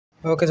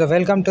Okay, so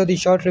welcome to the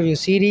short review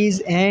series,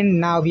 and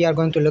now we are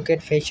going to look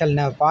at facial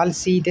nerve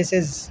palsy. This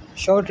is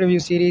short review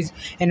series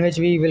in which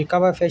we will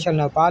cover facial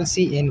nerve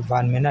palsy in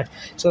 1 minute.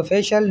 So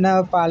facial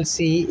nerve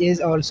palsy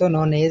is also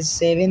known as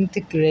seventh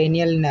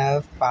cranial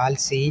nerve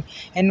palsy,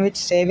 in which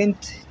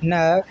seventh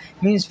nerve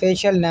means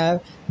facial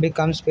nerve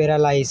becomes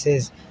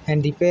paralysis,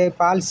 and the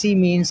palsy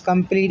means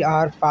complete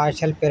or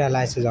partial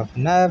paralysis of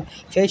nerve.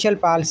 Facial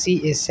palsy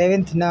is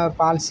seventh nerve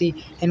palsy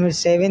in which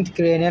seventh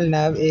cranial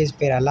nerve is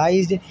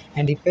paralyzed,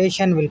 and the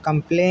patient will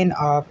complain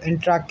of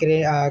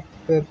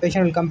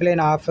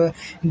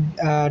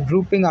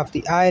drooping of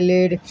the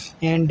eyelid,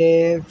 and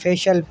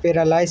facial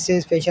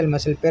paralysis, facial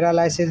muscle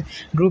paralysis,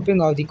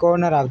 drooping of the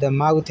corner of the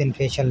mouth in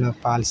facial nerve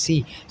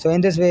palsy. So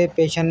in this way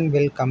patient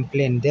will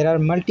complain. There are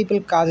multiple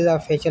causes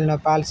of facial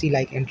nerve palsy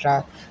like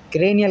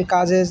intracranial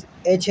causes,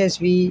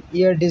 HSV,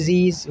 ear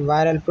disease,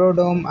 viral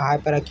prodrome,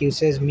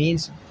 hyperacusis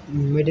means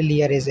middle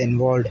ear is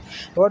involved.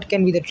 What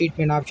can be the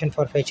treatment option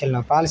for facial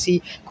nerve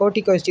palsy?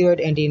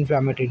 Corticosteroid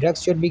anti-inflammatory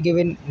drugs should be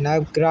given.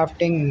 Nerve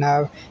grafting,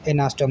 nerve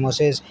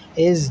anastomosis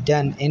is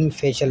done in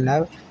facial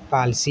nerve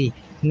palsy.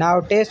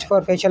 Now, test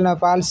for facial nerve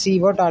palsy.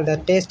 What are the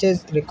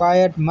tests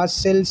required?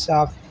 Muscles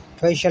of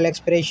facial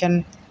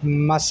expression,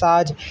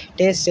 massage,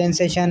 taste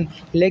sensation,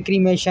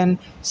 lacrimation,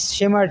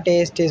 shimmer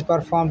test is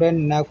performed,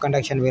 and nerve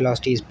conduction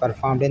velocity is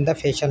performed in the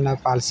facial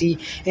nerve palsy.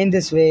 In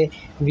this way,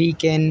 we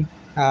can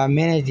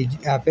manage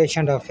the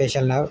patient of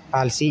facial nerve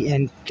palsy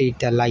and treat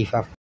the life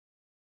of